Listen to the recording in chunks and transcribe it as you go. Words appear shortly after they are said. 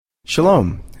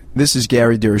Shalom. This is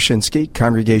Gary Durashinsky,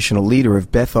 Congregational Leader of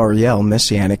Beth Ariel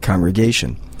Messianic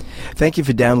Congregation. Thank you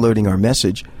for downloading our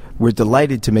message. We're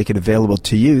delighted to make it available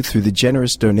to you through the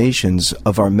generous donations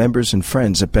of our members and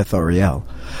friends at Beth Ariel.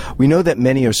 We know that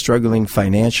many are struggling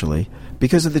financially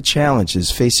because of the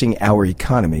challenges facing our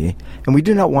economy, and we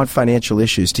do not want financial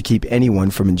issues to keep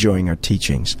anyone from enjoying our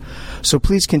teachings. So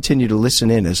please continue to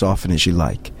listen in as often as you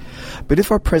like. But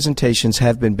if our presentations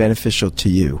have been beneficial to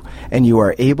you, and you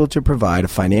are able to provide a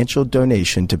financial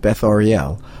donation to Beth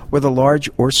Ariel, whether large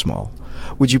or small,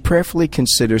 would you prayerfully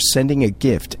consider sending a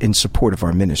gift in support of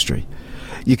our ministry?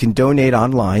 You can donate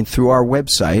online through our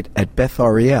website at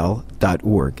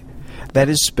bethariel.org. That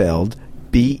is spelled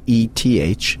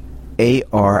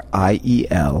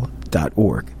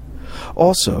BETHARIEL.org.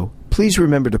 Also, please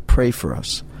remember to pray for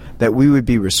us, that we would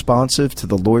be responsive to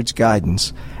the Lord's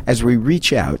guidance as we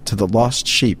reach out to the lost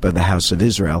sheep of the house of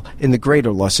Israel in the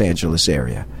greater Los Angeles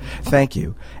area. Thank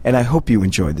you, and I hope you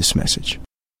enjoyed this message.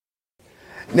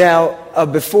 Now,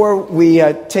 before we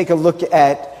take a look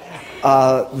at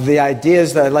the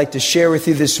ideas that I'd like to share with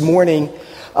you this morning,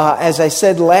 as I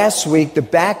said last week, the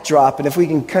backdrop, and if we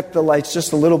can cut the lights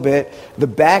just a little bit, the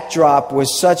backdrop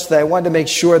was such that I wanted to make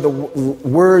sure the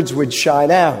words would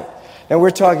shine out. And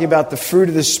we're talking about the fruit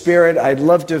of the Spirit. I'd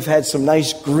love to have had some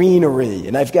nice greenery,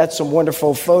 and I've got some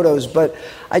wonderful photos, but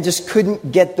I just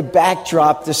couldn't get the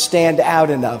backdrop to stand out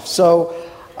enough. So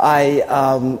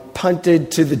I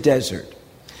punted to the desert.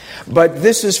 But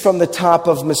this is from the top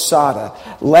of Masada.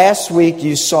 Last week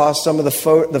you saw some of the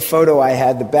photo I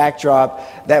had, the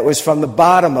backdrop, that was from the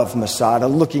bottom of Masada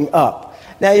looking up.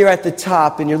 Now you're at the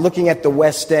top and you're looking at the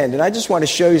West End. And I just want to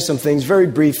show you some things very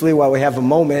briefly while we have a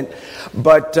moment.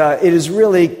 But it is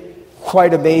really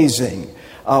quite amazing.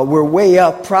 We're way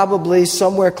up, probably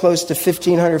somewhere close to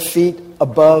 1,500 feet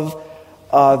above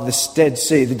the Dead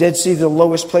Sea. The Dead Sea is the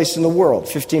lowest place in the world,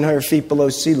 1,500 feet below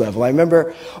sea level. I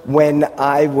remember when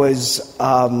I was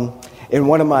in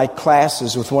one of my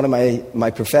classes with one of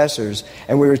my professors,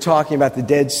 and we were talking about the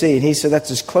Dead Sea, and he said, that's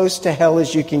as close to hell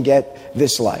as you can get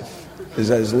this life. Is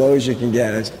as low as you can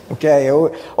get. I said, okay,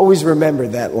 always remember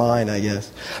that line, I guess.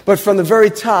 But from the very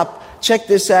top, check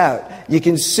this out. You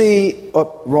can see,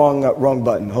 wrong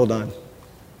button, hold on.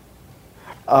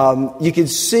 You can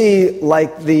see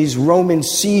like these Roman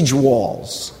siege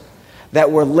walls that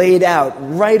were laid out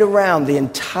right around the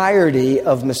entirety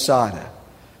of Masada.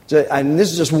 And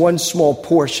this is just one small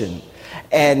portion.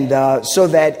 And so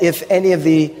that if any of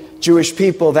the Jewish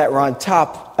people that were on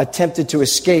top attempted to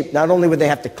escape, not only would they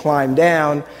have to climb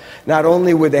down, not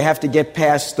only would they have to get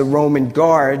past the Roman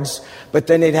guards, but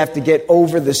then they'd have to get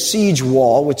over the siege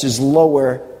wall, which is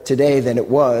lower today than it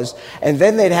was, and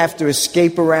then they'd have to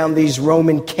escape around these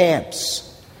Roman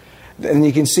camps. And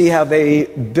you can see how they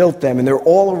built them, and they're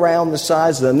all around the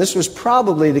sides of them. This was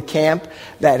probably the camp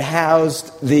that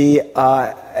housed the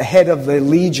head of the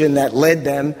legion that led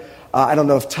them. I don't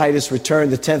know if Titus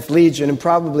returned the 10th Legion, and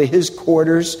probably his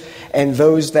quarters and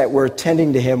those that were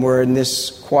attending to him were in this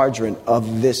quadrant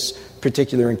of this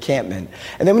particular encampment.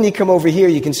 And then when you come over here,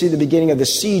 you can see the beginning of the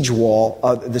siege wall,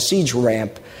 the siege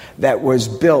ramp that was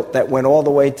built that went all the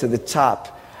way to the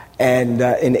top and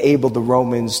enabled the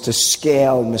Romans to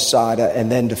scale Masada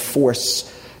and then to force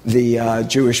the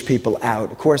Jewish people out.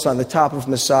 Of course, on the top of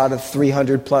Masada,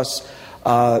 300 plus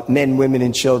men, women,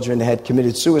 and children had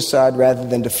committed suicide rather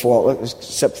than to fall,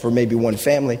 except for maybe one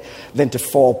family, than to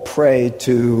fall prey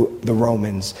to the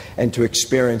Romans and to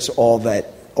experience all the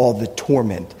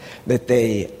torment that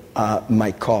they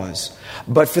might cause.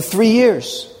 But for 3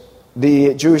 years,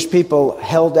 the Jewish people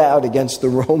held out against the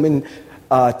Roman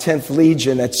 10th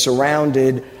Legion that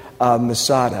surrounded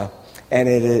Masada, and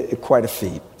it quite a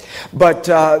feat. But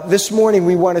this morning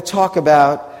we want to talk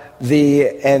about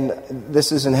and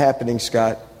this isn't happening,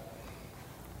 Scott.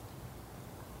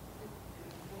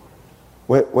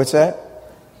 What's that?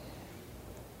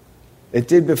 It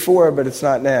did before, but it's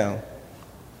not now.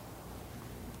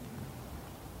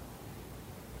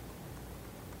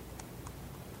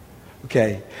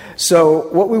 Okay, so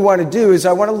what we want to do is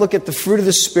I want to look at the fruit of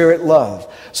the Spirit, love.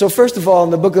 So first of all, in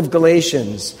the book of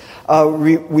Galatians,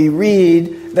 we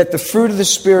read that the fruit of the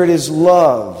Spirit is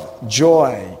love,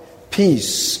 joy,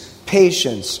 peace,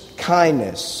 patience,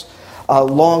 kindness,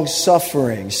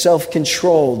 long-suffering,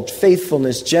 self-controlled,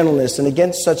 faithfulness, gentleness, and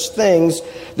against such things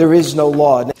there is no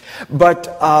law. But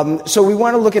so we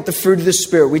want to look at the fruit of the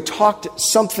Spirit. We talked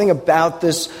something about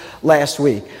this last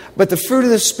week. But the fruit of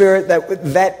the Spirit,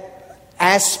 that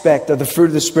aspect of the fruit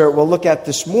of the Spirit we'll look at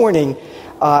this morning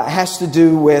has to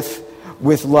do with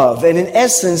love. And in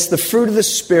essence, the fruit of the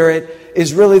Spirit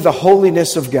is really the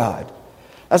holiness of God.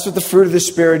 That's what the fruit of the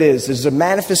Spirit is. It's a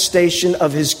manifestation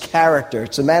of His character.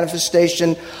 It's a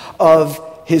manifestation of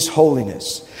His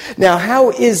holiness. Now,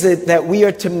 how is it that we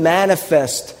are to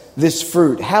manifest this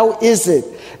fruit? How is it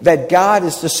that God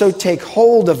is to so take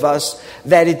hold of us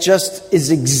that it just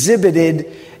is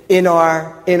exhibited in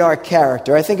our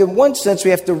character? I think in one sense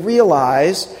we have to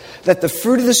realize that the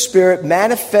fruit of the Spirit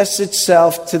manifests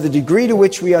itself to the degree to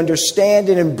which we understand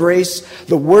and embrace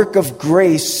the work of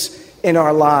grace in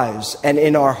our lives and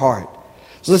in our heart.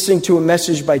 I was listening to a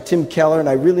message by Tim Keller, and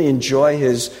I really enjoy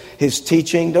his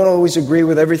teaching. Don't always agree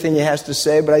with everything he has to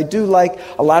say, but I do like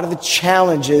a lot of the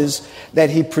challenges that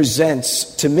he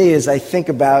presents to me as I think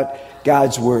about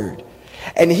God's Word.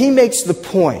 And he makes the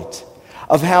point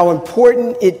of how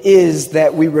important it is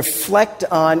that we reflect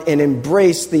on and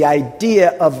embrace the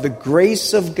idea of the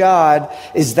grace of God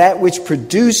is that which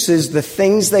produces the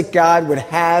things that God would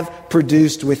have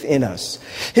produced within us.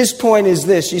 His point is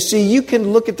this. You see, you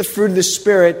can look at the fruit of the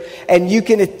Spirit and you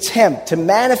can attempt to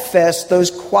manifest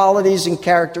those qualities and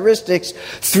characteristics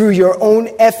through your own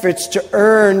efforts to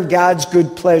earn God's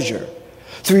good pleasure,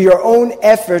 through your own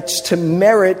efforts to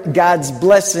merit God's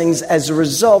blessings as a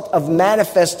result of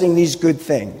manifesting these good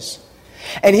things.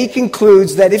 And he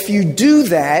concludes that if you do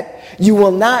that, you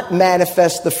will not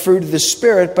manifest the fruit of the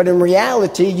Spirit, but in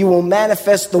reality, you will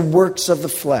manifest the works of the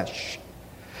flesh.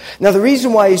 Now, the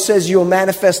reason why he says you'll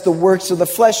manifest the works of the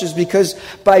flesh is because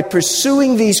by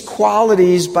pursuing these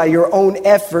qualities by your own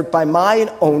effort, by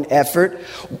my own effort,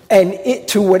 and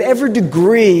to whatever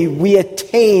degree we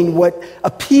attain what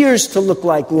appears to look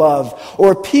like love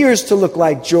or appears to look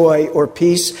like joy or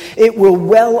peace, it will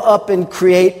well up and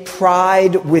create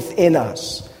pride within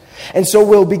us. And so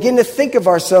we'll begin to think of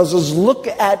ourselves as, look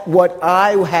at what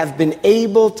I have been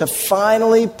able to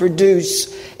finally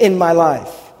produce in my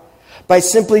life. By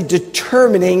simply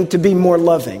determining to be more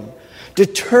loving,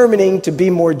 determining to be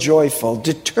more joyful,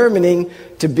 determining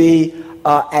to be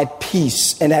at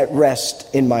peace and at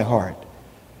rest in my heart.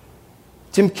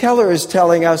 Tim Keller is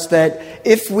telling us that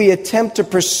if we attempt to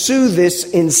pursue this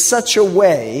in such a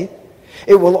way,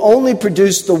 it will only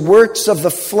produce the works of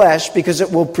the flesh because it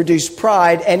will produce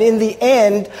pride. And in the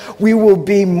end, we will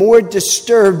be more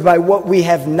disturbed by what we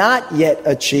have not yet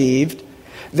achieved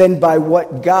than by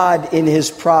what God in His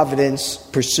providence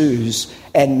pursues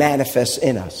and manifests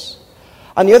in us.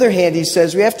 On the other hand, he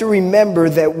says we have to remember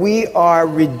that we are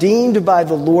redeemed by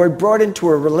the Lord, brought into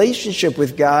a relationship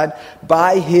with God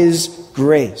by His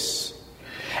grace.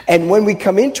 And when we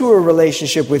come into a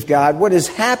relationship with God, what has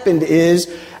happened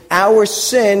is our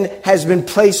sin has been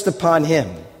placed upon Him.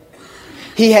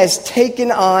 He has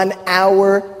taken on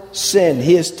our sin.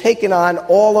 He has taken on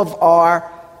all of our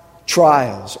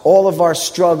trials, all of our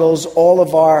struggles, all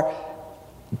of our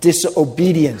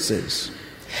disobediences.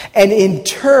 And in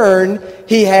turn,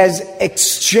 He has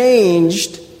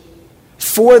exchanged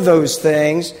for those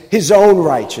things His own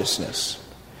righteousness.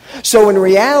 So in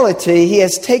reality, He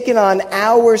has taken on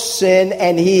our sin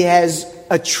and He has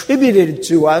attributed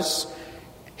to us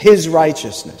His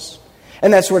righteousness.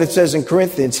 And that's what it says in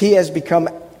Corinthians. He has become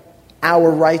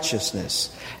our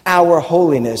righteousness, our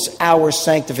holiness, our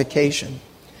sanctification.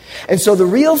 And so the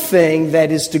real thing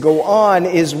that is to go on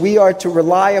is we are to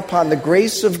rely upon the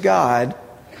grace of God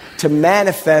to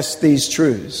manifest these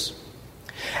truths.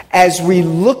 As we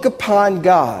look upon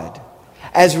God,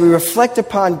 as we reflect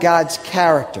upon God's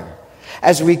character,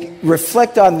 as we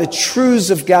reflect on the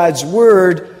truths of God's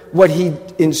Word, what He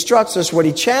instructs us, what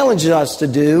He challenges us to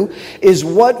do, is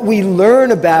what we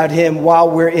learn about Him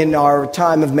while we're in our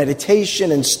time of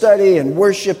meditation and study and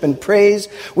worship and praise.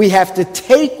 We have to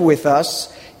take with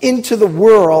us into the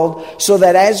world so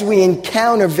that as we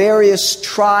encounter various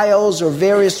trials or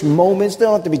various moments, they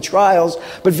don't have to be trials,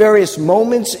 but various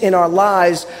moments in our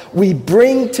lives, we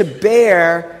bring to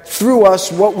bear through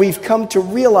us what we've come to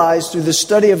realize through the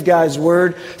study of God's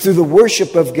Word, through the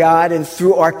worship of God, and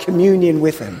through our communion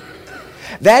with Him.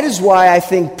 That is why I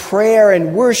think prayer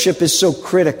and worship is so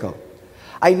critical.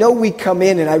 I know we come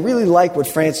in, and I really like what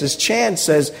Francis Chan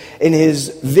says in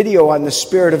his video on the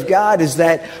Spirit of God, is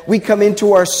that we come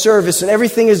into our service and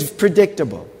everything is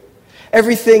predictable.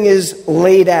 Everything is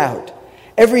laid out.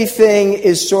 Everything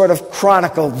is sort of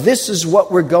chronicled. This is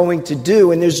what we're going to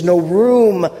do, and there's no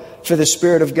room for the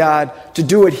Spirit of God to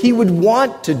do what He would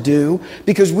want to do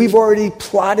because we've already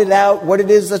plotted out what it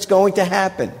is that's going to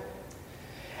happen.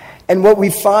 And what we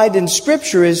find in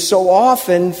Scripture is so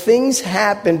often things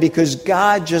happen because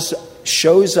God just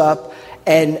shows up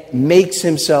and makes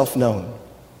Himself known.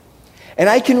 And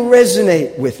I can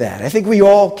resonate with that. I think we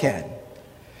all can.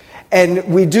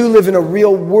 And we do live in a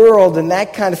real world, and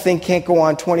that kind of thing can't go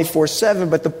on 24/7.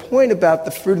 But the point about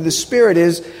the fruit of the Spirit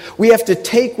is we have to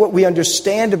take what we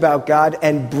understand about God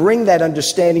and bring that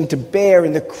understanding to bear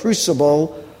in the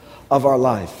crucible of our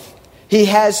life. He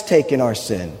has taken our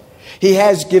sin. He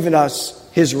has given us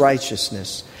His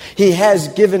righteousness. He has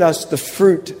given us the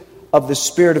fruit of the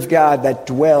Spirit of God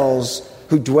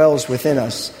who dwells within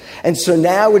us. And so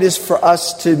now it is for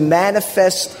us to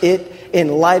manifest it in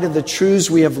light of the truths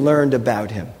we have learned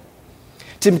about Him.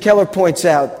 Tim Keller points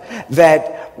out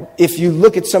that if you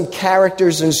look at some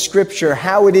characters in Scripture,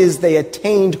 how it is they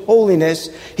attained holiness,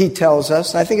 he tells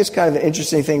us, and I think it's kind of an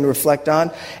interesting thing to reflect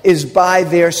on, is by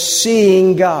their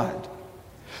seeing God.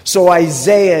 So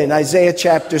Isaiah, in Isaiah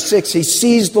chapter 6, he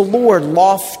sees the Lord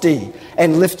lofty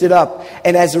and lifted up.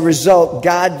 And as a result,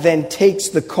 God then takes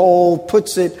the coal,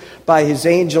 puts it by His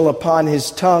angel upon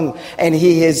his tongue, and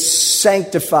He is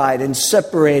sanctified and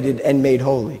separated and made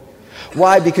holy.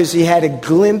 Why? Because he had a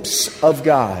glimpse of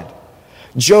God.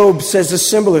 Job says a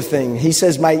similar thing. He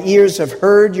says, "My ears have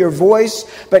heard your voice,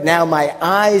 but now my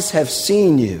eyes have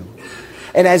seen you."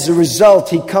 And as a result,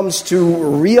 he comes to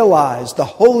realize the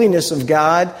holiness of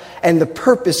God and the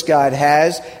purpose God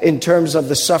has in terms of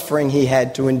the suffering He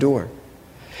had to endure.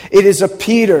 It is a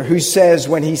Peter who says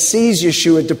when he sees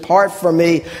Yeshua, "Depart from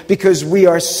me," because we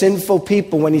are sinful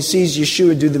people, when he sees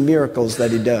Yeshua do the miracles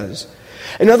that He does.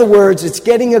 In other words, it's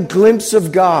getting a glimpse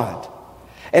of God.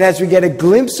 And as we get a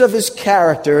glimpse of His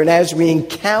character, and as we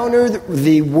encounter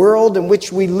the world in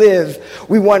which we live,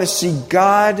 we want to see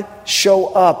God show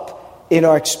up in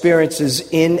our experiences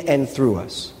in and through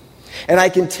us. And I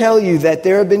can tell you that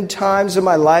there have been times in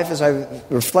my life, as I'm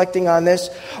reflecting on this,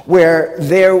 where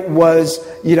there was,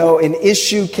 an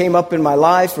issue came up in my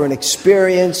life, or an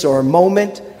experience, or a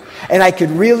moment, and I could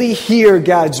really hear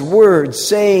God's word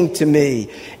saying to me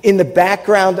in the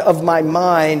background of my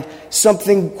mind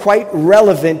something quite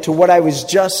relevant to what I was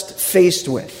just faced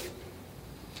with.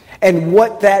 And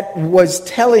what that was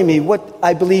telling me, what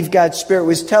I believe God's Spirit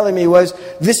was telling me was,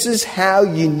 this is how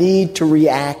you need to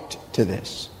react to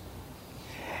this.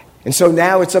 And so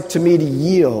now it's up to me to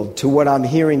yield to what I'm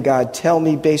hearing God tell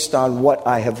me based on what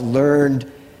I have learned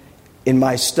in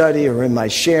my study, or in my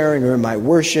sharing, or in my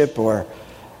worship, or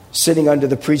sitting under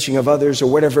the preaching of others,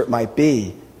 or whatever it might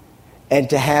be. And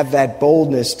to have that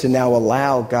boldness to now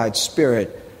allow God's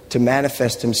Spirit to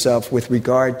manifest Himself with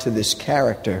regard to this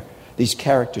character, these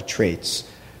character traits,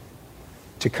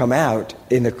 to come out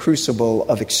in the crucible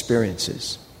of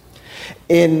experiences.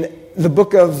 In the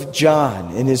book of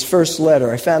John, in his first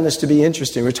letter, I found this to be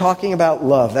interesting. We're talking about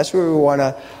love. That's where we want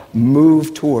to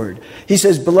move toward. He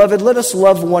says, "Beloved, let us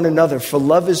love one another, for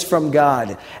love is from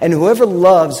God. And whoever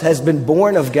loves has been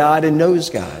born of God and knows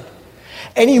God.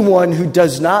 Anyone who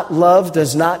does not love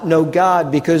does not know God,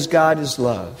 because God is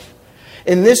love.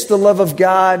 In this, the love of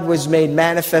God was made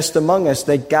manifest among us,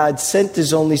 that God sent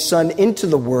His only Son into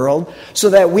the world so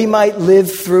that we might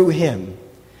live through Him.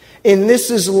 In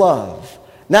this is love,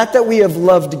 not that we have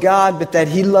loved God, but that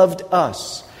He loved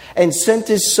us and sent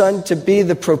His Son to be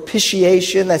the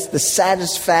propitiation, that's the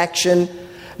satisfaction,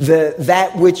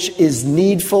 that which is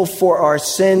needful for our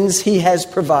sins. He has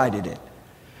provided it.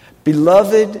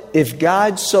 Beloved, if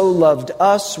God so loved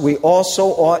us, we also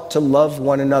ought to love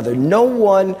one another. No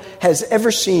one has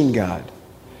ever seen God.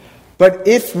 But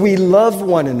if we love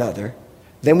one another,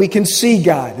 then we can see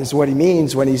God, is what He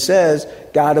means when He says,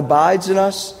 God abides in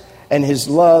us and His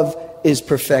love is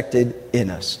perfected in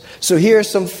us. So here are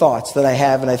some thoughts that I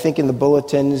have, and I think in the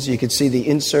bulletins you can see the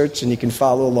inserts and you can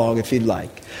follow along if you'd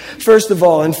like. First of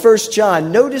all, in 1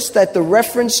 John, notice that the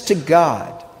reference to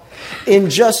God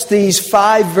in just these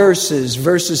 5 verses,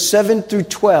 verses 7 through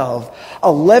 12,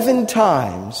 11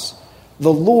 times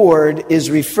the Lord is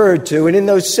referred to. And in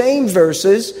those same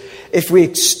verses, if we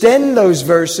extend those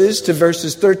verses to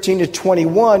verses 13 to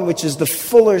 21, which is the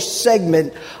fuller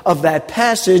segment of that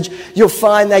passage, you'll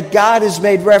find that God is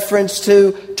made reference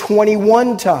to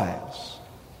 21 times.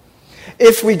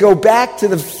 If we go back to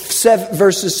the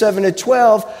verses 7 to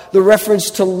 12, the reference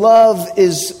to love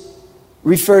is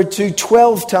referred to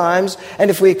 12 times. And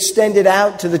if we extend it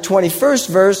out to the 21st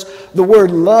verse, the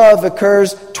word love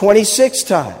occurs 26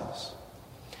 times.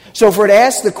 So if we're to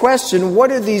ask the question,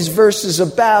 what are these verses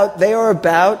about? They are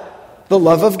about the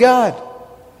love of God.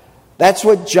 That's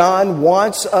what John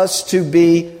wants us to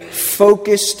be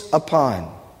focused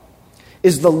upon,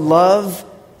 is the love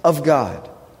of God.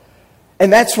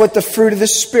 And that's what the fruit of the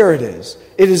Spirit is.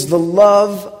 It is the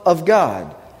love of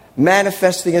God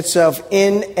manifesting itself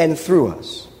in and through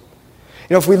us.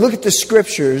 If we look at the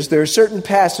Scriptures, there are certain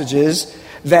passages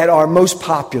that are most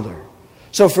popular.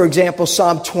 So, for example,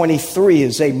 Psalm 23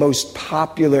 is a most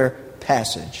popular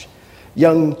passage.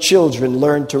 Young children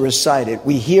learn to recite it.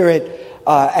 We hear it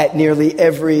at nearly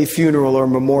every funeral or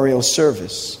memorial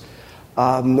service.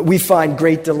 We find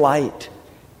great delight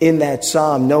in that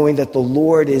psalm, knowing that the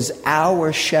Lord is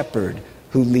our shepherd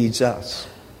who leads us.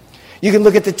 You can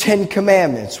look at the Ten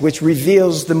Commandments, which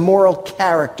reveals the moral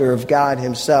character of God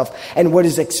himself and what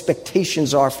his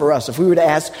expectations are for us. If we were to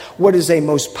ask what is a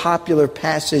most popular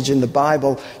passage in the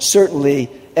Bible, certainly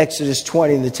Exodus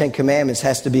 20 and the Ten Commandments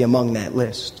has to be among that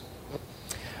list.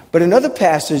 But another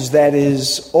passage that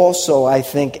is also, I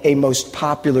think, a most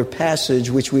popular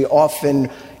passage, which we often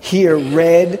hear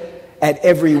read at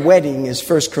every wedding, is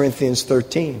 1 Corinthians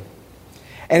 13.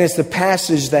 And it's the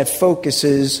passage that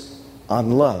focuses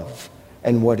on love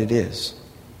and what it is.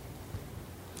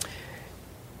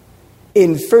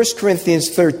 In 1 Corinthians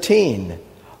 13,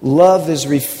 love is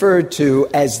referred to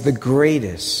as the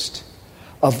greatest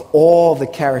of all the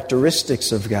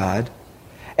characteristics of God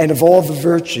and of all the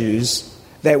virtues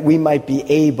that we might be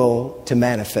able to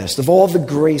manifest, of all the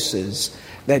graces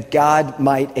that God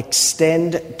might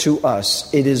extend to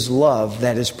us. It is love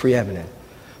that is preeminent.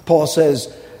 Paul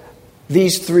says,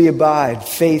 these three abide,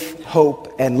 faith,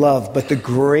 hope, and love, but the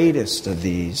greatest of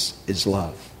these is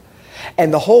love.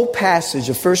 And the whole passage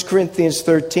of 1 Corinthians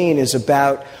 13 is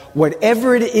about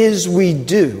whatever it is we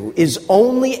do is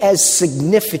only as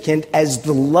significant as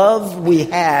the love we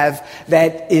have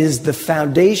that is the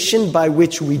foundation by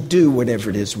which we do whatever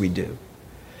it is we do.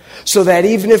 So that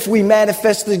even if we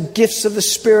manifest the gifts of the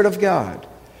Spirit of God,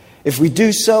 if we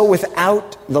do so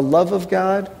without the love of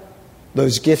God,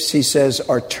 those gifts, he says,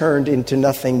 are turned into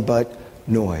nothing but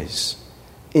noise,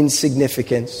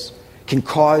 insignificance, can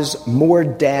cause more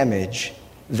damage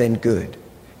than good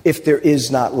if there is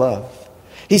not love.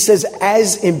 He says,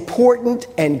 as important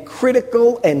and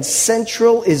critical and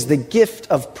central is the gift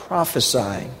of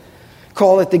prophesying.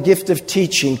 Call it the gift of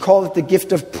teaching. Call it the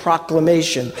gift of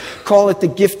proclamation. Call it the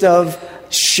gift of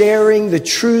sharing the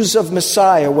truths of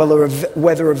Messiah, whether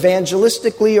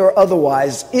evangelistically or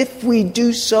otherwise. If we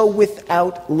do so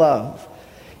without love,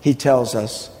 he tells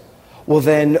us, well,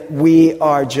 then we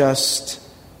are just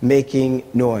making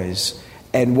noise.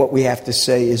 And what we have to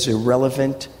say is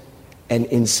irrelevant and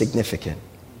insignificant.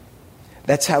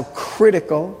 That's how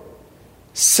critical,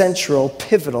 central,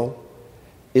 pivotal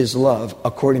is love,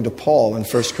 according to Paul in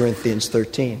 1 Corinthians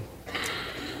 13.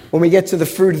 When we get to the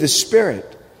fruit of the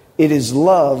Spirit, it is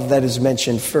love that is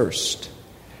mentioned first.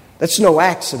 That's no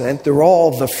accident. They're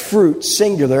all the fruit,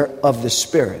 singular, of the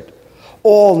Spirit.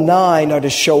 All 9 are to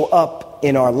show up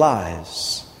in our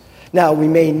lives. Now, we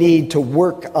may need to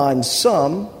work on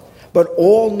some, but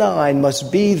all 9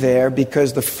 must be there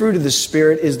because the fruit of the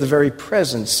Spirit is the very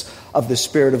presence of the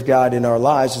Spirit of God in our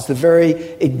lives. It's the very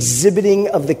exhibiting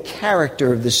of the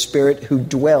character of the Spirit who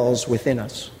dwells within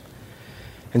us.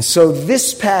 And so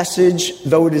this passage,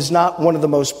 though it is not one of the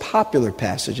most popular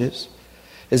passages,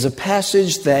 is a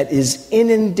passage that is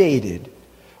inundated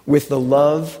with the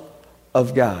love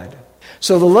of God.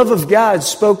 So the love of God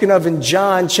spoken of in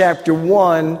John chapter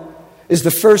 1 is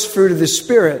the first fruit of the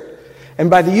Spirit. And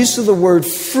by the use of the word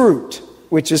fruit,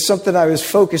 which is something I was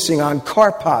focusing on,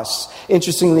 karpos,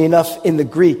 interestingly enough, in the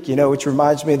Greek, which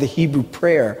reminds me of the Hebrew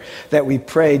prayer that we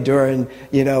pray during,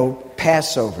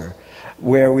 Passover,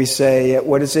 where we say,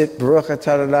 what is it? Baruch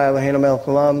atah Adonai Eloheinu melech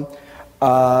haolam,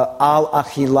 al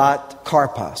achilat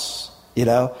karpos.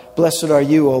 Blessed are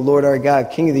you, O Lord our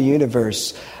God, King of the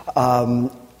universe, who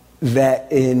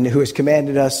has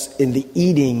commanded us in the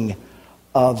eating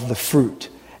of the fruit.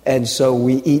 And so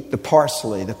we eat the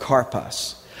parsley, the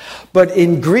karpos. But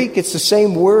in Greek, it's the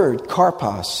same word,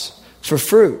 karpos, for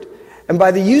fruit. And by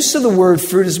the use of the word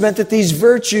fruit is meant that these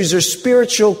virtues or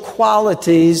spiritual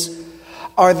qualities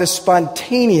are the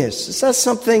spontaneous. It's not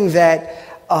something that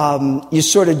you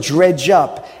sort of dredge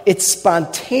up. It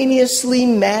spontaneously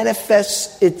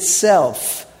manifests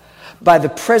itself by the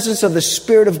presence of the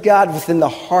Spirit of God within the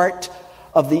heart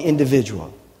of the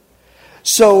individual.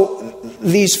 So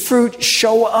these fruit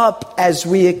show up as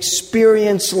we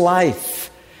experience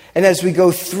life and as we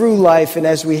go through life and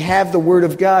as we have the Word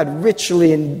of God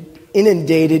richly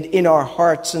inundated in our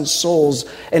hearts and souls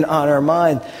and on our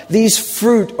mind. These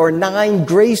fruit, or 9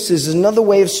 graces, is another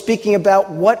way of speaking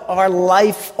about what our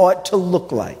life ought to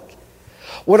look like,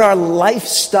 what our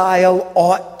lifestyle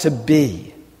ought to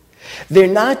be. They're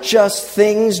not just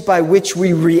things by which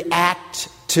we react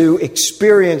to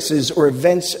experiences or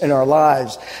events in our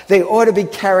lives. They ought to be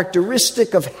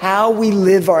characteristic of how we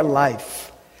live our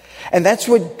life. And that's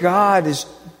what God is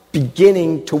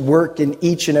beginning to work in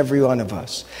each and every one of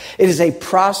us. It is a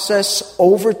process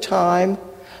over time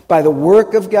by the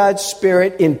work of God's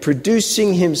Spirit in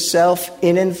producing Himself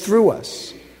in and through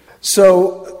us.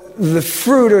 So the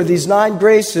fruit, or these 9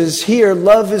 graces, here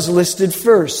love is listed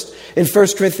first. In 1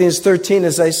 Corinthians 13,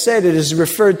 as I said, it is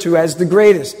referred to as the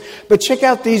greatest. But check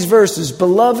out these verses.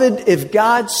 Beloved, if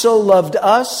God so loved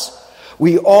us,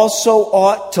 we also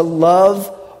ought to love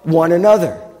one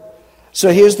another.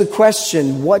 So here's the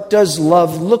question. What does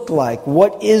love look like?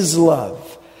 What is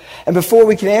love? And before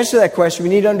we can answer that question, we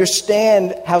need to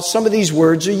understand how some of these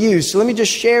words are used. So let me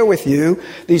just share with you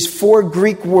these 4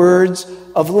 Greek words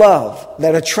of love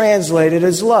that are translated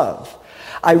as love.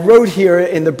 I wrote here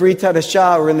in the Brit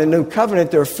Hadashah, or in the New Covenant,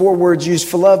 there are 4 words used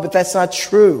for love, but that's not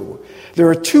true. There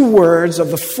are 2 words of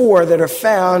the 4 that are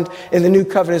found in the New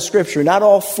Covenant Scripture. Not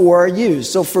all 4 are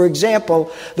used. So, for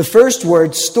example, the first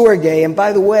word, storge, and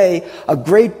by the way, a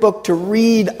great book to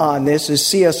read on this is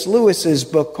C.S. Lewis's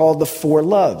book called The 4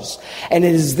 Loves. And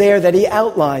it is there that he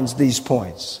outlines these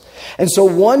points. And so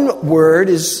one word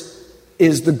is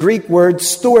the Greek word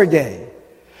storge,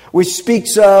 which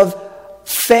speaks of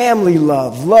family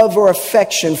love, love or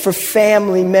affection for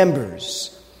family members.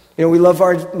 You know, we love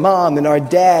our mom and our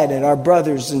dad and our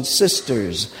brothers and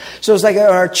sisters. So it's like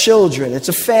our children. It's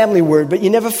a family word, but you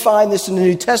never find this in the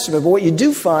New Testament. But what you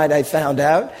do find, I found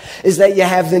out, is that you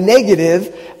have the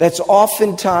negative that's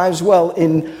oftentimes,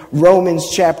 in Romans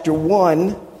chapter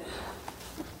 1,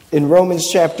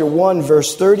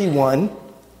 verse 31,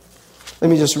 let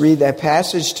me just read that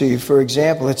passage to you. For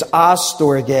example, it's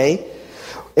astorge,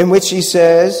 in which he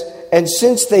says, and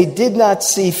since they did not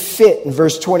see fit, in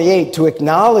verse 28, to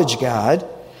acknowledge God,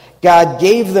 God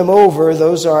gave them over,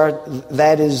 those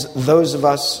of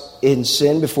us in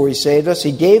sin before he saved us,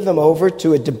 he gave them over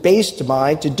to a debased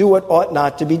mind to do what ought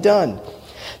not to be done.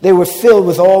 They were filled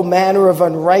with all manner of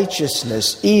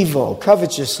unrighteousness, evil,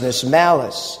 covetousness,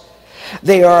 malice.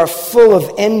 They are full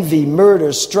of envy,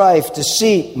 murder, strife,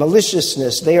 deceit,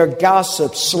 maliciousness. They are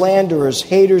gossips, slanderers,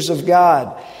 haters of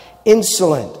God,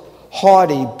 insolent,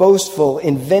 haughty, boastful,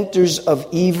 inventors of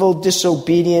evil,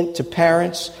 disobedient to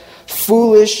parents,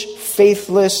 foolish,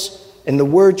 faithless, and the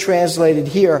word translated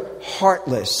here,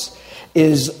 heartless,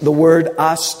 is the word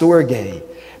astorge,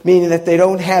 meaning that they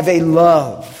don't have a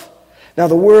love. Now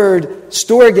the word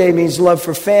storge means love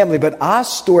for family, but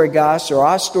astorgos or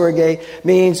astorge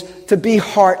means to be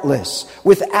heartless,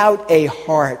 without a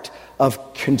heart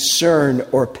of concern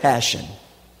or passion.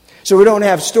 So we don't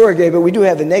have storge, but we do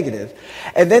have the negative.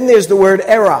 And then there's the word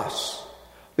eros.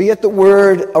 We get the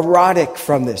word erotic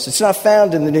from this. It's not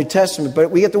found in the New Testament, but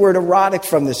we get the word erotic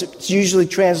from this. It's usually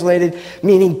translated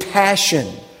meaning passion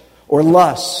or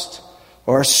lust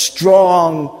or a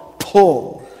strong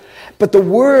pull. But the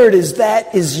word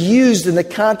is used in the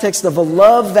context of a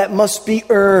love that must be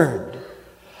earned.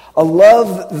 A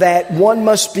love that one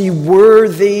must be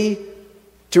worthy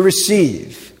to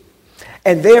receive.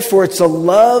 And therefore, it's a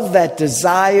love that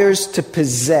desires to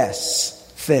possess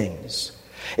things.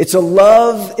 It's a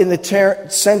love in the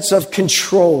sense of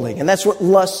controlling. And that's what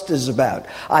lust is about.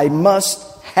 I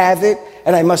must have it,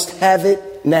 and I must have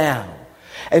it now.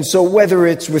 And so whether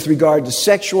it's with regard to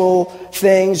sexual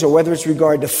things, or whether it's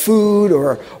regard to food,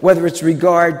 or whether it's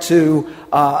regard to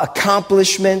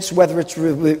accomplishments, whether it's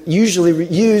usually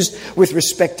used with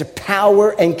respect to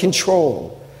power and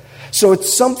control. So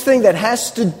it's something that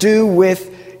has to do with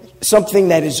something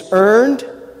that is earned,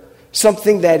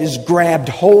 something that is grabbed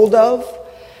hold of,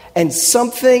 and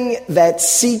something that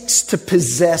seeks to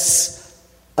possess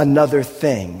another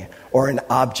thing or an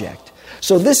object.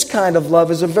 So this kind of love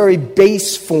is a very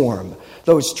base form.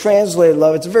 Though it's translated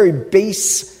love, it's a very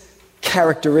base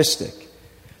characteristic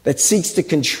that seeks to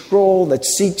control, that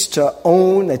seeks to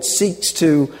own, that seeks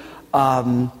to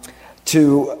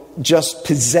just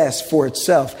possess for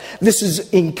itself. This is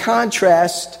in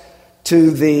contrast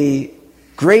to the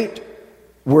great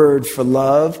word for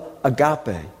love,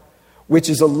 agape, which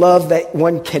is a love that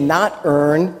one cannot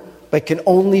earn but can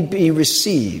only be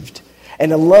received.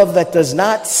 And a love that does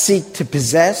not seek to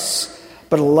possess,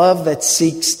 but a love that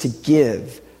seeks to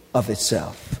give of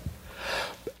itself.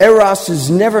 Eros is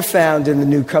never found in the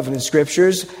New Covenant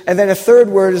Scriptures. And then a third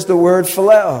word is the word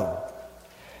phileo.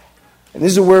 And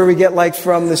this is a word we get like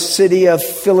from the city of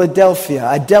Philadelphia.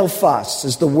 Adelphos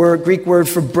is the Greek word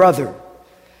for brother.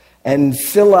 And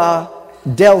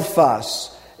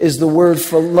Philadelphos is the word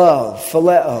for love,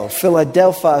 phileo.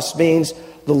 Philadelphos means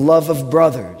the love of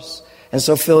brothers. And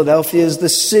so Philadelphia is the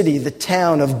city, the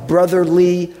town of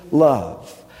brotherly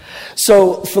love.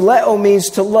 So phileo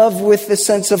means to love with the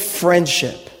sense of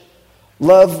friendship.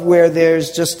 Love where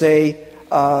there's just a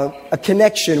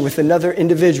connection with another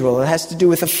individual. It has to do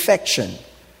with affection.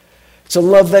 It's a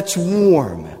love that's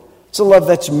warm, It's a love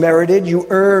that's merited. You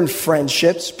earn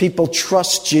friendships. People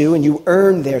trust you and you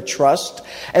earn their trust.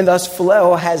 And thus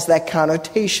phileo has that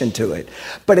connotation to it.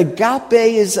 But agape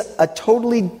is a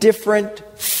totally different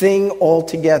thing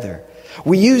altogether.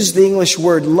 We use the English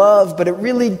word love, but it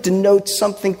really denotes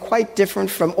something quite different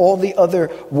from all the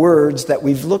other words that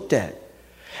we've looked at.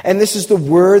 And this is the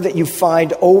word that you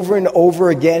find over and over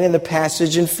again in the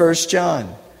passage in 1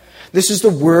 John. This is the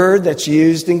word that's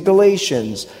used in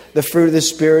Galatians. The fruit of the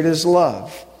Spirit is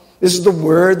love. This is the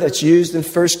word that's used in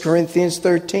 1 Corinthians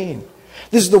 13.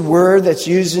 This is the word that's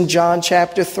used in John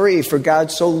chapter 3. For God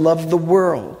so loved the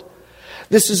world.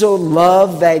 This is a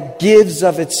love that gives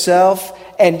of itself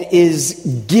and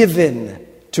is given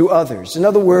to others. In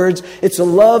other words, it's a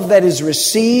love that is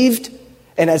received,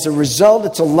 and as a result,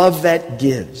 it's a love that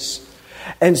gives.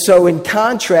 And so in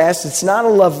contrast, it's not a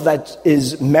love that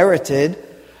is merited,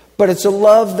 but it's a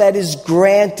love that is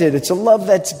granted. It's a love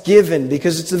that's given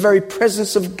because it's the very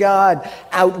presence of God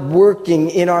outworking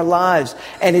in our lives.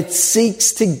 And it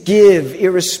seeks to give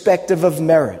irrespective of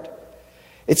merit.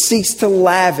 It seeks to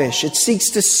lavish. It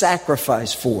seeks to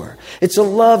sacrifice for. It's a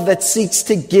love that seeks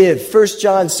to give. 1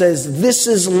 John says, this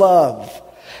is love.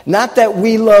 Not that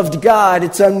we loved God,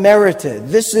 it's unmerited.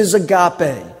 This is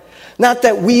agape. Not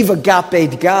that we've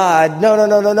agape'd God.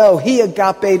 No. He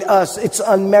agape'd us. It's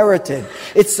unmerited.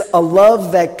 It's a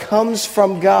love that comes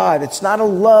from God. It's not a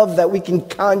love that we can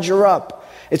conjure up.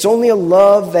 It's only a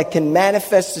love that can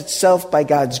manifest itself by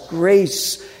God's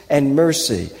grace and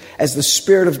mercy as the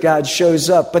Spirit of God shows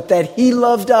up. But that He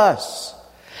loved us.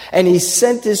 And He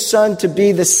sent His Son to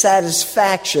be the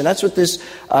satisfaction. That's what this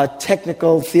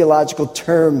technical theological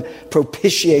term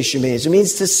propitiation means. It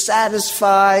means to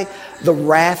satisfy the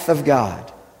wrath of God.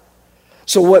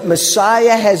 So what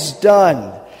Messiah has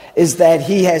done is that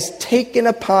He has taken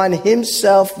upon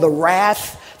Himself the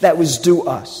wrath that was due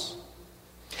us.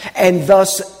 And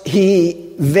thus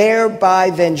He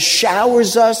thereby then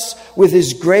showers us with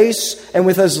His grace and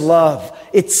with His love.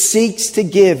 It seeks to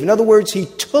give. In other words, He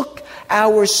took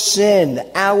our sin,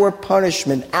 our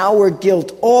punishment, our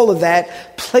guilt, all of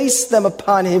that, placed them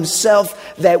upon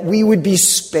Himself that we would be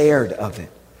spared of it.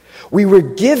 We were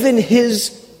given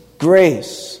His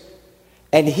grace,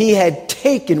 and He had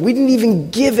taken, we didn't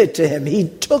even give it to Him, He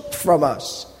took from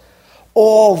us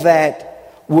all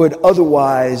that would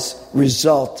otherwise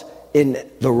result in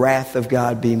the wrath of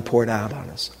God being poured out on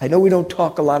us. I know we don't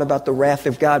talk a lot about the wrath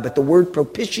of God, but the word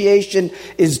propitiation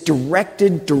is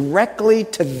directed directly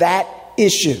to that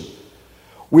issue.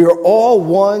 We are all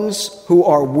ones who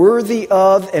are worthy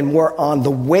of and we're on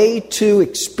the way to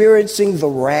experiencing the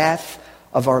wrath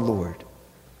of our Lord.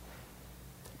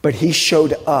 But He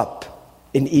showed up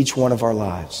in each one of our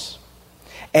lives.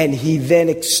 And He then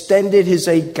extended His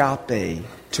agape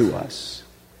to us.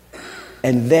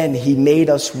 And then He made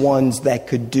us ones that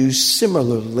could do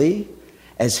similarly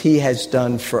as He has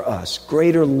done for us.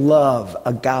 Greater love,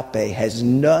 agape, has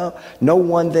no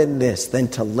one than this, than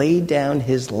to lay down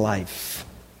His life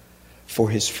for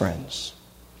His friends.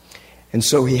 And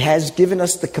so He has given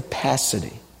us the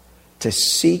capacity to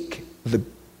seek the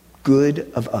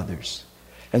good of others.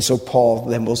 And so Paul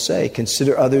then will say,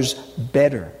 consider others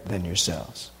better than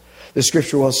yourselves. The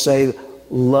Scripture will say,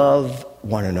 love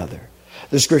one another.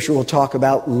 The Scripture will talk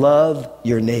about love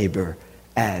your neighbor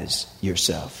as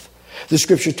yourself. The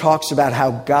Scripture talks about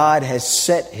how God has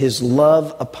set His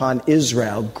love upon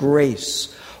Israel,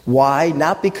 grace. Why?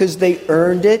 Not because they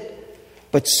earned it,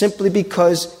 but simply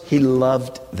because He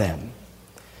loved them.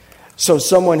 So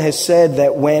someone has said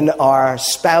that when our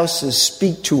spouses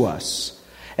speak to us,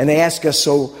 and they ask us,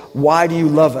 so why do you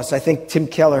love us? I think Tim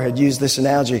Keller had used this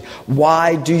analogy.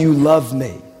 Why do you love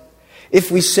me? If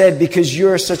we said, because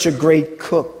you're such a great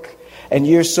cook, and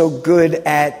you're so good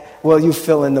at, well, you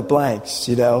fill in the blanks,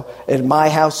 in my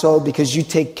household, because you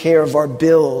take care of our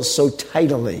bills so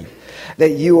tidily,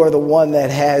 that you are the one that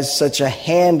has such a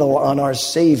handle on our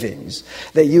savings,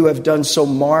 that you have done so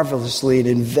marvelously in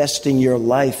investing your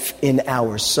life in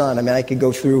our son. I mean, I could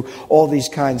go through all these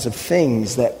kinds of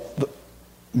things that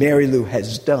Mary Lou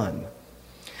has done.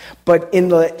 But in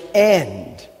the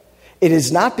end, it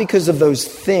is not because of those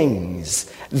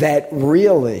things that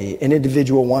really an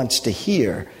individual wants to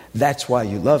hear, that's why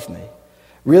you love me.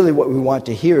 Really what we want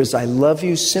to hear is, I love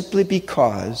you simply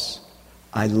because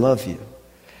I love you.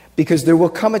 Because there will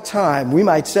come a time, we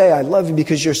might say, I love you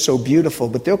because you're so beautiful,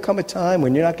 but there'll come a time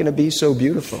when you're not going to be so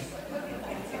beautiful.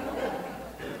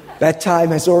 That time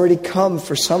has already come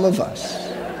for some of us.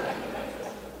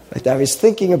 I was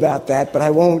thinking about that, but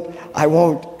I won't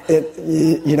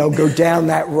go down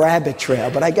that rabbit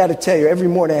trail. But I got to tell you, every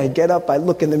morning I get up, I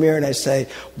look in the mirror and I say,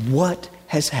 what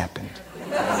has happened?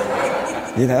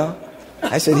 You know?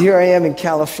 I said, here I am in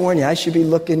California. I should be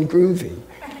looking groovy.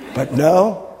 But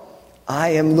no, I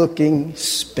am looking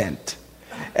spent.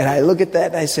 And I look at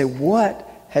that and I say, what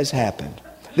has happened?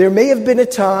 There may have been a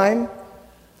time,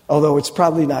 although it's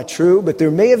probably not true, but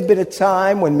there may have been a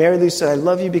time when Mary Lou said, I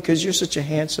love you because you're such a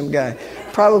handsome guy.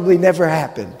 Probably never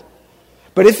happened.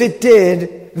 But if it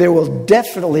did, there will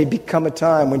definitely become a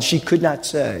time when she could not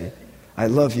say, I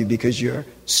love you because you're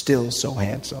still so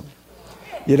handsome.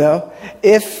 You know,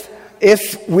 if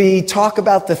we talk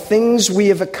about the things we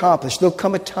have accomplished, there'll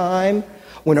come a time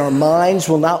when our minds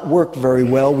will not work very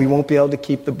well. We won't be able to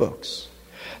keep the books.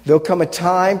 There'll come a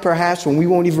time, perhaps, when we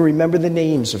won't even remember the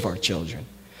names of our children.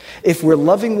 If we're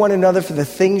loving one another for the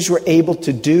things we're able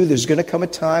to do, there's going to come a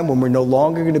time when we're no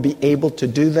longer going to be able to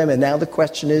do them. And now the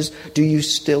question is, do you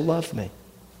still love me?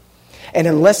 And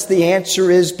unless the answer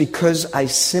is because I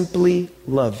simply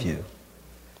love you,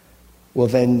 well,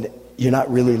 then you're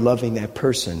not really loving that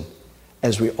person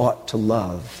as we ought to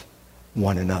love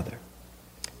one another.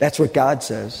 That's what God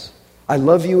says. I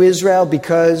love you, Israel,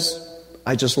 because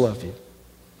I just love you.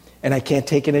 And I can't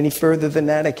take it any further than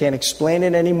that. I can't explain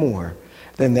it any more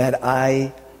than that.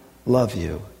 I love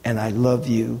you, and I love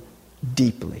you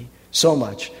deeply. So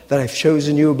much that I've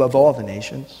chosen you above all the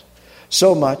nations.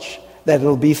 So much that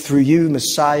it'll be through you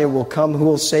Messiah will come who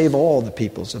will save all the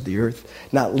peoples of the earth,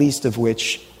 not least of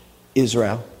which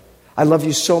Israel. I love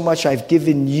you so much I've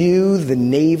given you the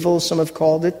navel, some have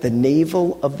called it, the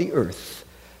navel of the earth,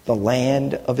 the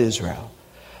land of Israel,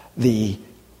 the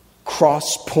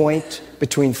cross point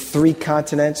between three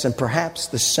continents and perhaps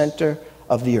the center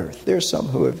of the earth. There are some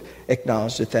who have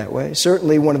acknowledged it that way.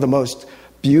 Certainly one of the most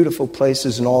beautiful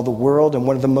places in all the world and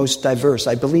one of the most diverse.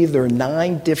 I believe there are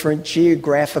 9 different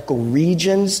geographical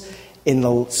regions in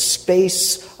the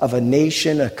space of a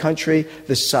nation, a country,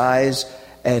 the size,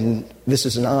 and this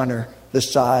is an honor, the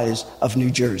size of New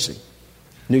Jersey.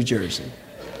 New Jersey.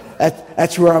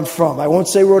 That's where I'm from. I won't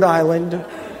say Rhode Island,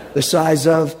 the size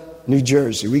of New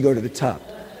Jersey. We go to the top.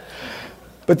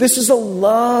 But this is a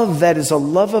love that is a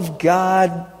love of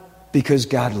God because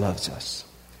God loves us.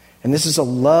 And this is a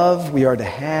love we are to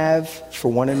have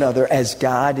for one another as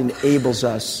God enables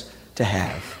us to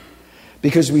have.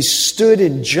 Because we stood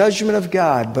in judgment of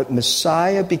God, but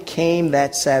Messiah became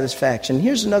that satisfaction.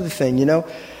 Here's another thing,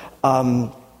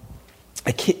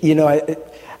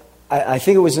 I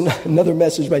think it was another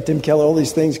message by Tim Keller. All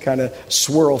these things kind of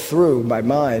swirl through my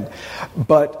mind.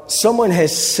 But someone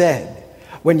has said,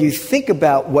 when you think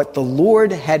about what the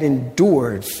Lord had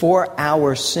endured for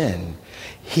our sin,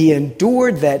 He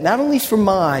endured that not only for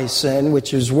my sin,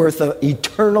 which is worth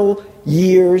eternal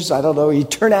years,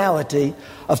 eternality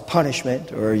of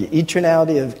punishment or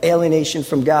eternality of alienation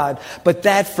from God, but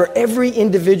that for every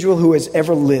individual who has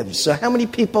ever lived. So how many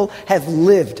people have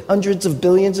lived? Hundreds of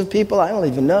billions of people? I don't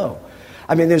even know.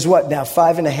 I mean, there's what now,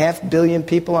 5.5 billion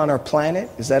people on our planet?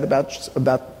 Is that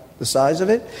about the size of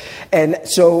it? And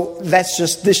so that's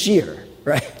just this year,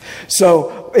 right?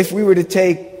 So if we were to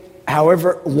take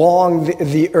however long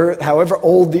the earth, however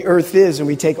old the earth is, and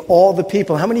we take all the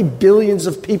people, how many billions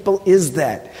of people is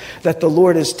that the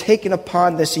Lord has taken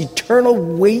upon this eternal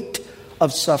weight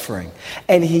of suffering?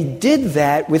 And He did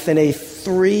that within a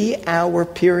 3-hour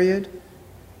period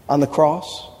on the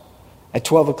cross. At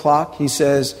 12 o'clock, He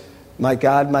says, my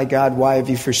God, why have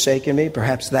you forsaken me?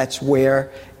 Perhaps that's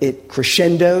where it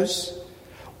crescendos.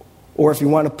 Or if you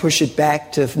want to push it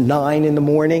back to 9 in the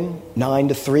morning, 9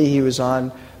 to 3, He was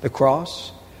on the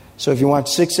cross. So if you want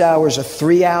 6 hours or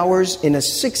 3 hours, in a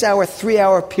 6-hour,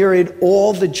 3-hour period,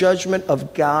 all the judgment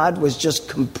of God was just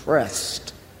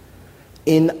compressed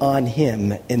in on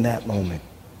Him in that moment.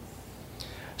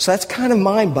 So that's kind of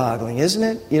mind-boggling, isn't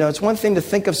it? It's one thing to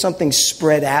think of something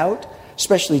spread out,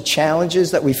 especially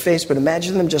challenges that we face, but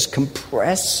imagine them just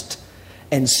compressed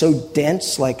and so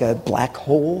dense like a black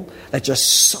hole that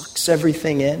just sucks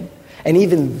everything in. And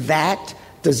even that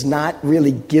does not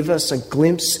really give us a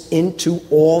glimpse into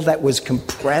all that was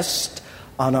compressed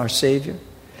on our Savior.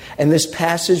 And this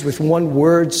passage, with one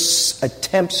word,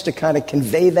 attempts to kind of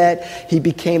convey that. He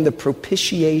became the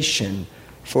propitiation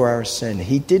for our sin.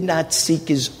 He did not seek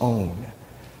His own,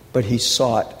 but He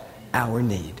sought our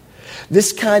need.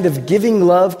 This kind of giving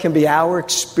love can be our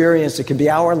experience. It can be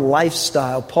our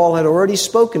lifestyle. Paul had already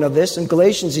spoken of this in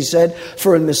Galatians. He said,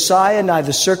 for in Messiah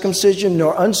neither circumcision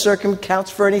nor uncircumcision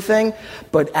counts for anything,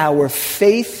 but our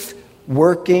faith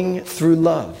working through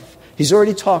love. He's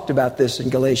already talked about this in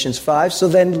Galatians 5. So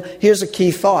then here's a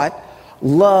key thought.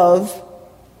 Love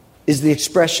is the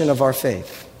expression of our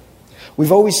faith.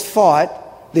 We've always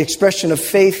thought the expression of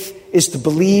faith is to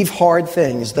believe hard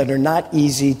things that are not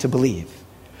easy to believe.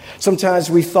 Sometimes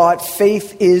we thought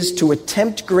faith is to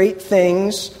attempt great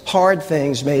things, hard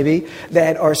things maybe,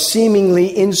 that are seemingly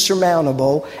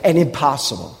insurmountable and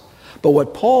impossible. But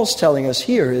what Paul's telling us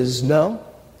here is no.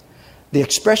 The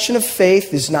expression of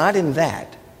faith is not in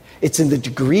that. It's in the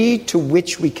degree to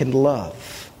which we can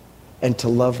love and to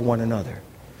love one another.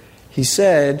 He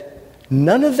said,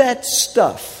 none of that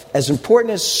stuff, as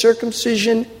important as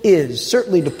circumcision is,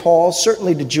 certainly to Paul,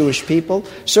 certainly to Jewish people,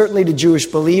 certainly to Jewish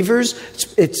believers,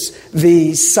 it's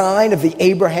the sign of the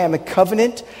Abrahamic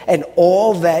covenant and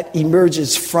all that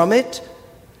emerges from it.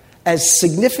 As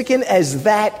significant as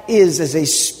that is as a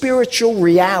spiritual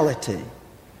reality,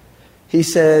 he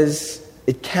says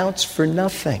it counts for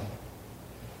nothing.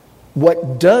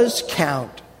 What does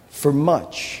count for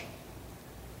much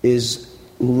is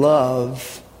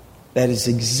love that is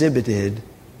exhibited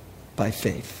by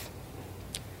faith.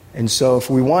 And so if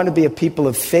we want to be a people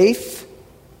of faith,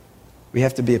 we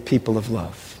have to be a people of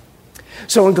love.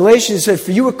 So in Galatians it said,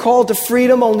 for you are called to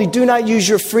freedom, only do not use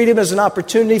your freedom as an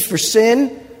opportunity for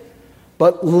sin,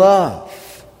 but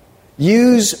love.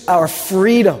 Use our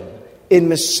freedom in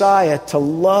Messiah to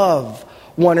love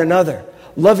one another.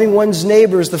 Loving one's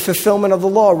neighbor is the fulfillment of the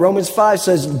law. Romans 5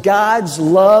 says God's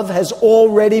love has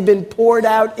already been poured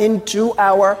out into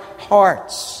our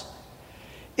hearts.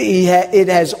 It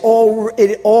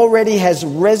already has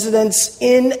residence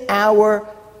in our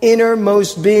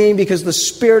innermost being because the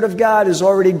Spirit of God is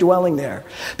already dwelling there.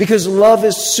 Because love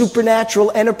is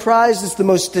supernatural enterprise. It's the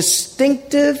most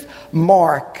distinctive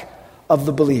mark of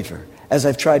the believer, as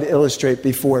I've tried to illustrate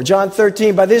before. John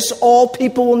 13, by this all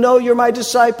people will know you're my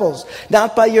disciples,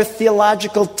 not by your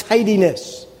theological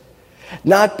tidiness,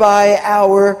 not by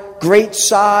our great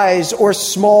size or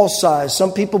small size.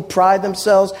 Some people pride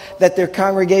themselves that their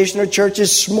congregation or church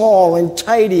is small and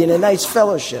tidy and a nice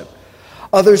fellowship.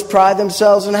 Others pride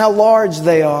themselves on how large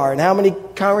they are and how many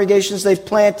congregations they've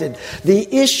planted.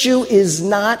 The issue is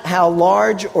not how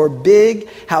large or big,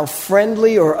 how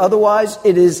friendly or otherwise.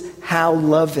 It is how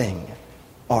loving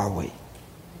are we.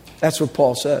 That's what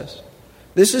Paul says.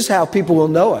 This is how people will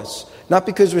know us. Not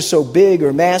because we're so big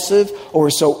or massive or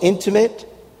we're so intimate,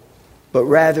 but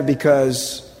rather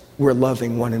because we're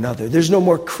loving one another. There's no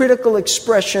more critical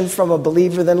expression from a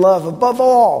believer than love. Above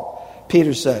all,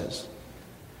 Peter says,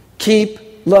 keep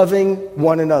loving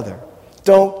one another.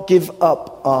 Don't give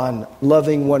up on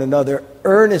loving one another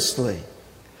earnestly.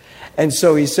 And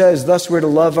so he says, thus we're to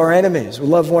love our enemies. We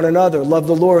love one another. Love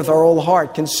the Lord with our whole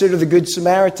heart. Consider the Good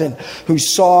Samaritan who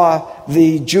saw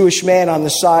the Jewish man on the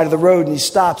side of the road and he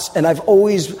stops. And I've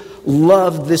always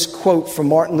loved this quote from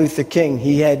Martin Luther King.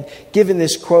 He had given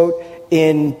this quote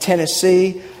in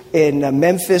Tennessee, in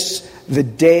Memphis, the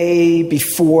day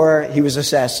before he was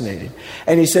assassinated.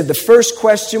 And he said, the first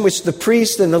question which the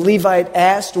priest and the Levite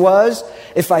asked was,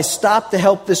 if I stop to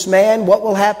help this man, what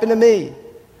will happen to me?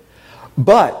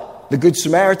 But the Good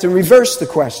Samaritan reversed the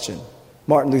question,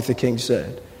 Martin Luther King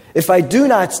said. If I do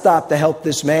not stop to help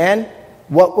this man,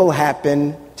 what will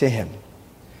happen to him?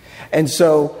 And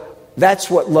so that's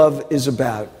what love is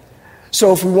about.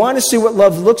 So if we want to see what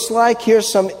love looks like, here's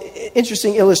some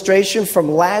interesting illustration from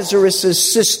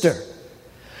Lazarus' sister.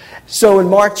 So in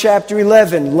Mark chapter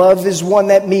 11, love is one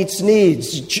that meets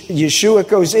needs. Yeshua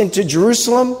goes into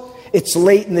Jerusalem. It's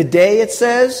late in the day, it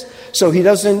says. So he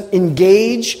doesn't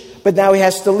engage, but now he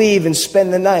has to leave and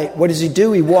spend the night. What does he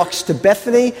do? He walks to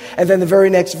Bethany, and then the very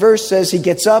next verse says he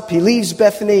gets up, he leaves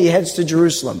Bethany, he heads to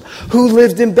Jerusalem. Who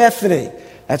lived in Bethany?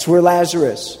 That's where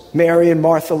Lazarus, Mary, and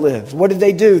Martha lived. What did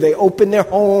they do? They opened their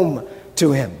home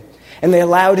to him, and they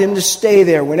allowed him to stay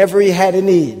there whenever he had a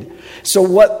need. So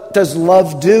what does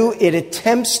love do? It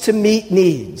attempts to meet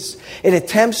needs. It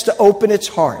attempts to open its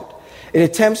heart. It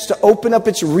attempts to open up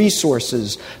its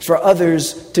resources for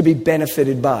others to be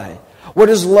benefited by. What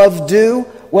does love do?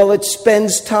 Well, it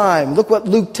spends time. Look what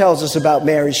Luke tells us about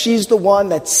Mary. She's the one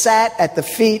that sat at the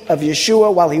feet of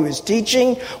Yeshua while he was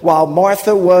teaching, while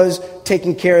Martha was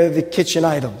taking care of the kitchen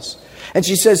items. And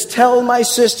she says, tell my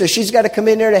sister, she's got to come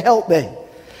in here to help me.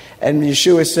 And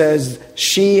Yeshua says,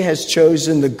 she has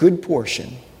chosen the good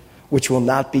portion, which will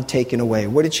not be taken away.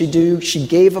 What did she do? She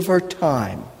gave of her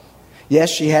time. Yes,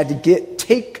 she had to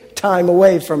take time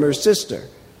away from her sister.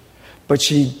 But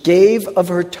she gave of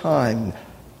her time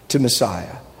to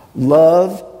Messiah.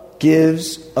 Love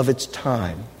gives of its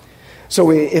time.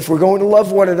 So if we're going to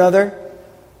love one another,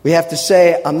 we have to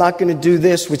say, I'm not going to do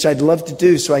this, which I'd love to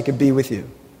do so I could be with you.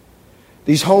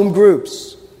 These home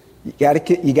groups, you got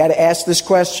to ask this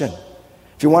question.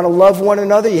 If you want to love one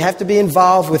another, you have to be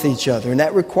involved with each other. And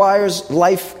that requires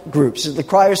life groups. It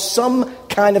requires some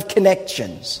kind of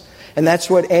connections. And that's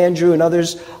what Andrew and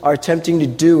others are attempting to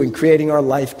do in creating our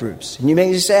life groups. And you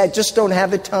may say, I just don't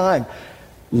have the time.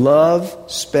 Love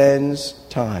spends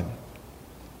time.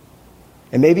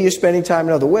 And maybe you're spending time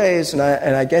in other ways, and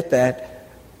I get that.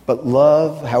 But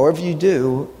love, however you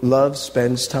do, love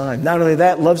spends time. Not only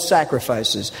that, love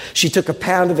sacrifices. She took a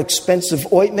pound of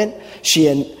expensive ointment.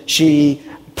 She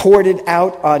poured it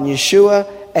out on Yeshua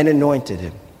and anointed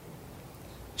him.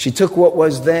 She took what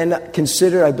was then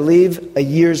considered, I believe, a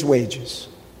year's wages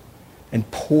and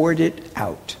poured it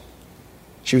out.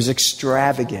 She was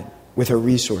extravagant with her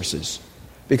resources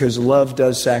because love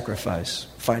does sacrifice,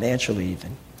 financially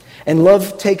even. And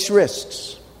love takes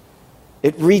risks.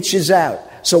 It reaches out.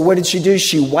 So what did she do?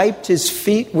 She wiped his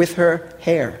feet with her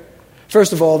hair.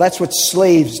 First of all, that's what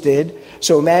slaves did.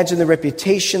 So imagine the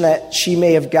reputation that she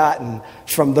may have gotten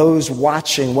from those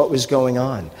watching what was going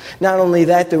on. Not only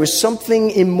that, there was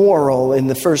something immoral in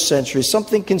the first century,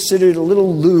 something considered a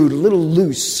little lewd, a little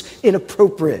loose,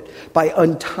 inappropriate by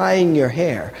untying your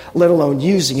hair, let alone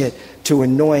using it to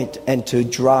anoint and to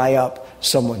dry up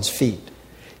someone's feet.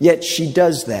 Yet she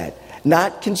does that,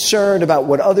 not concerned about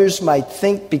what others might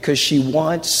think, because she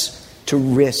wants to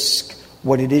risk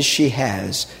what it is she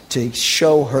has to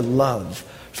show her love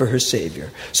for her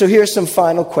Savior. So here are some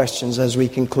final questions as we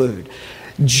conclude.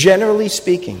 Generally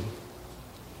speaking,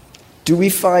 do we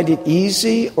find it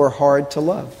easy or hard to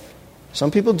love? Some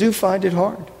people do find it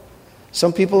hard.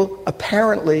 Some people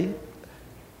apparently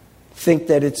think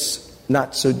that it's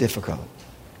not so difficult.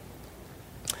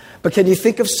 But can you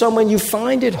think of someone you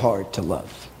find it hard to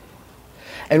love?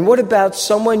 And what about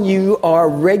someone you are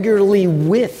regularly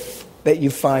with that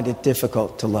you find it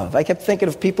difficult to love? I kept thinking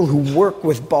of people who work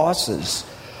with bosses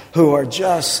who are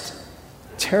just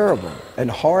terrible and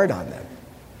hard on them.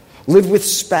 Live with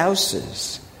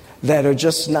spouses that are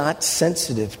just not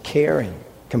sensitive, caring,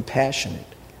 compassionate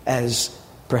as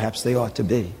perhaps they ought to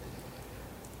be.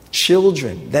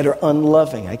 Children that are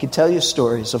unloving. I can tell you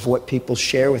stories of what people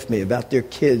share with me about their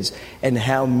kids and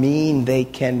how mean they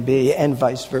can be, and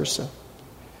vice versa.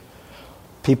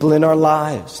 People in our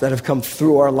lives that have come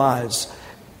through our lives.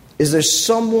 Is there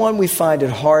someone we find it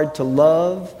hard to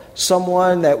love?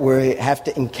 Someone that we have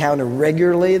to encounter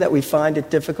regularly that we find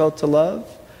it difficult to love?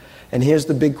 And here's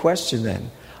the big question then.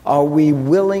 Are we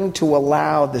willing to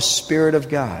allow the Spirit of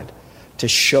God to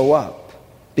show up?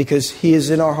 Because He is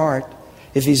in our heart.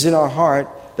 If He's in our heart,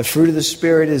 the fruit of the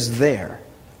Spirit is there.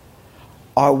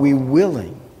 Are we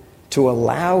willing to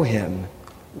allow Him,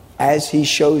 as He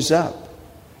shows up,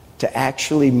 to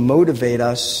actually motivate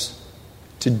us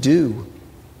to do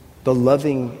the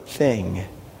loving thing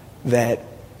that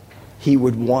He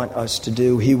would want us to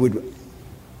do, He would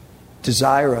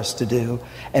desire us to do,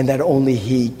 and that only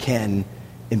He can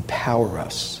empower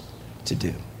us to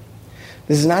do?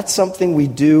 This is not something we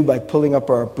do by pulling up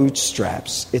our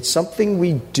bootstraps. It's something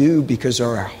we do because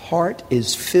our heart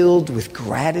is filled with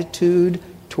gratitude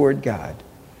toward God.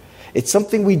 It's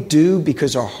something we do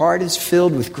because our heart is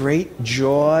filled with great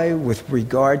joy with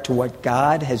regard to what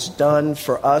God has done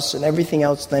for us, and everything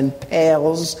else then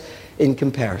pales in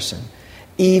comparison.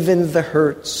 Even the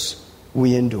hurts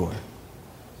we endure.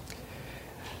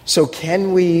 So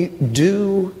can we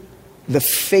do the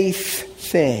faith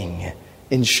thing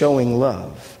in showing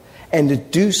love, and to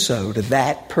do so to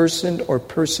that person or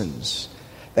persons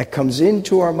that comes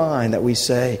into our mind that we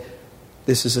say,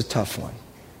 this is a tough one?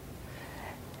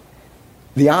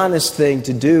 The honest thing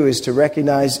to do is to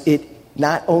recognize it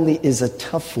not only is a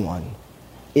tough one,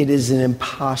 it is an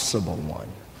impossible one.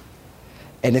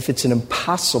 And if it's an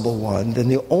impossible one, then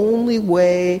the only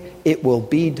way it will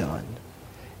be done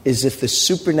is if the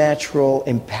supernatural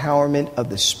empowerment of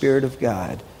the Spirit of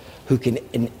God, who can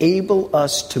enable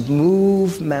us to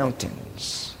move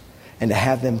mountains and to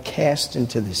have them cast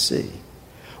into the sea,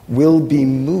 will be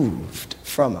moved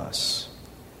from us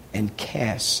and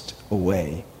cast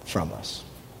away from us.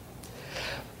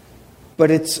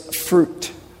 But it's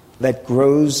fruit that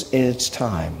grows in its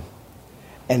time.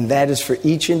 And that is for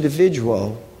each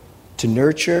individual to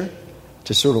nurture,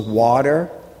 to sort of water,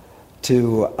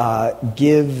 to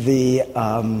give the,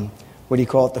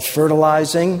 the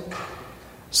fertilizing,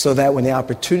 so that when the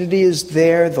opportunity is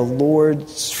there, the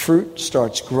Lord's fruit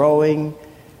starts growing,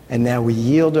 and now we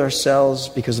yield ourselves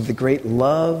because of the great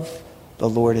love the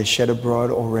Lord has shed abroad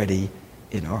already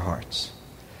in our hearts.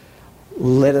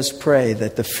 Let us pray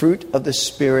that the fruit of the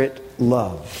Spirit,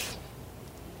 love,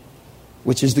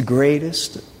 which is the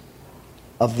greatest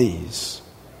of these,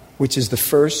 which is the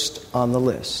first on the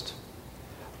list,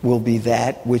 will be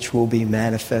that which will be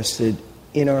manifested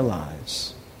in our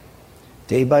lives,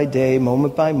 day by day,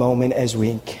 moment by moment, as we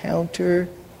encounter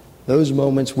those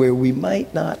moments where we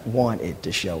might not want it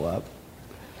to show up,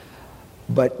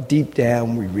 but deep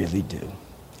down we really do.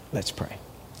 Let's pray.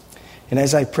 And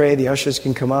as I pray, the ushers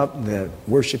can come up, the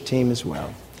worship team as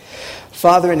well.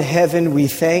 Father in heaven, we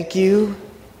thank you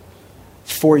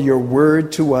for your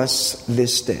word to us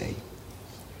this day.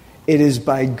 It is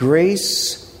by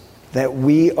grace that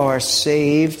we are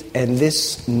saved, and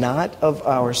this not of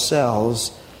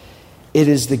ourselves. It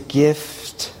is the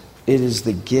gift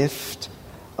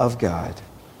of God.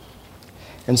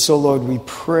 And so, Lord, we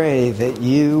pray that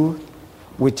you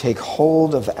would take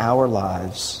hold of our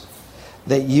lives,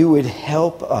 that you would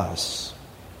help us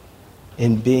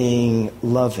in being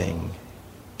loving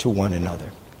to one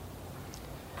another.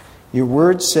 Your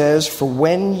word says, for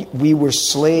when we were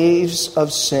slaves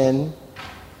of sin,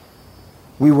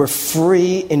 we were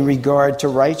free in regard to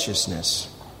righteousness.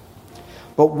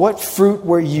 But what fruit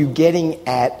were you getting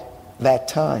at that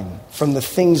time from the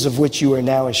things of which you are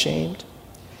now ashamed?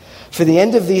 For the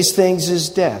end of these things is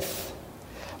death.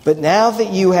 But now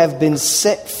that you have been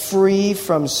set free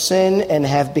from sin and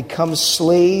have become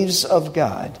slaves of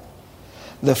God,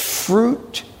 the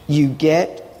fruit you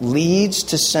get leads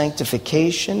to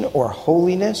sanctification or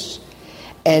holiness,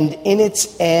 and in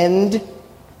its end,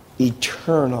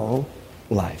 eternal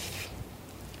life.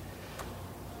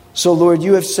 So, Lord,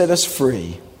 you have set us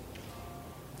free,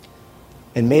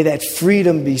 and may that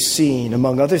freedom be seen,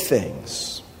 among other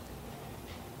things,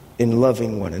 in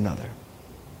loving one another.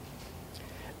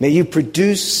 May you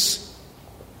produce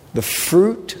the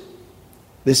fruit,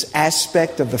 this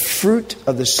aspect of the fruit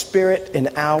of the Spirit in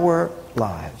our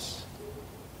lives.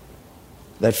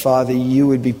 That, Father, you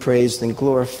would be praised and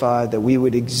glorified, that we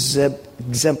would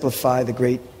exemplify the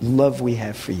great love we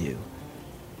have for you.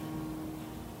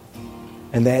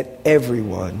 And that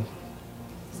everyone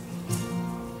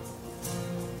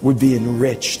would be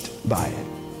enriched by it.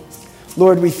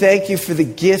 Lord, we thank you for the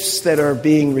gifts that are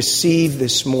being received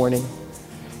this morning.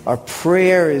 Our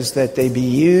prayer is that they be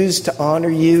used to honor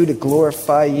you, to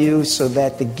glorify you, so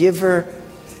that the giver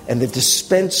and the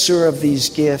dispenser of these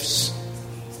gifts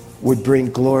would bring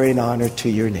glory and honor to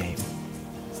your name.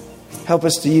 Help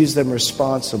us to use them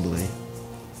responsibly,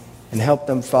 and help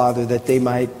them, Father, that they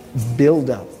might build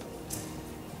up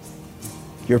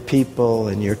your people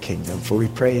and your kingdom. For we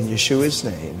pray in Yeshua's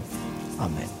name.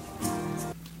 Amen.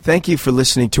 Thank you for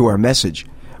listening to our message.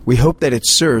 We hope that it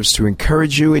serves to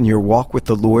encourage you in your walk with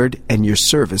the Lord and your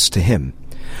service to Him.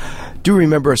 Do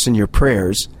remember us in your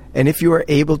prayers, and if you are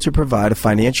able to provide a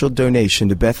financial donation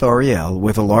to Beth Ariel,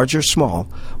 whether large or small,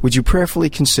 would you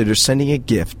prayerfully consider sending a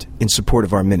gift in support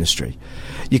of our ministry?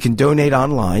 You can donate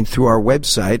online through our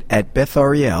website at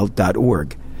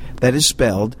bethariel.org. That is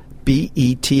spelled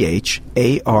BETHARIEL.org.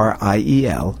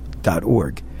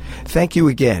 Thank you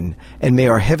again, and may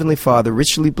our Heavenly Father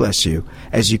richly bless you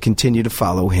as you continue to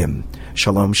follow Him.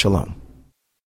 Shalom, shalom.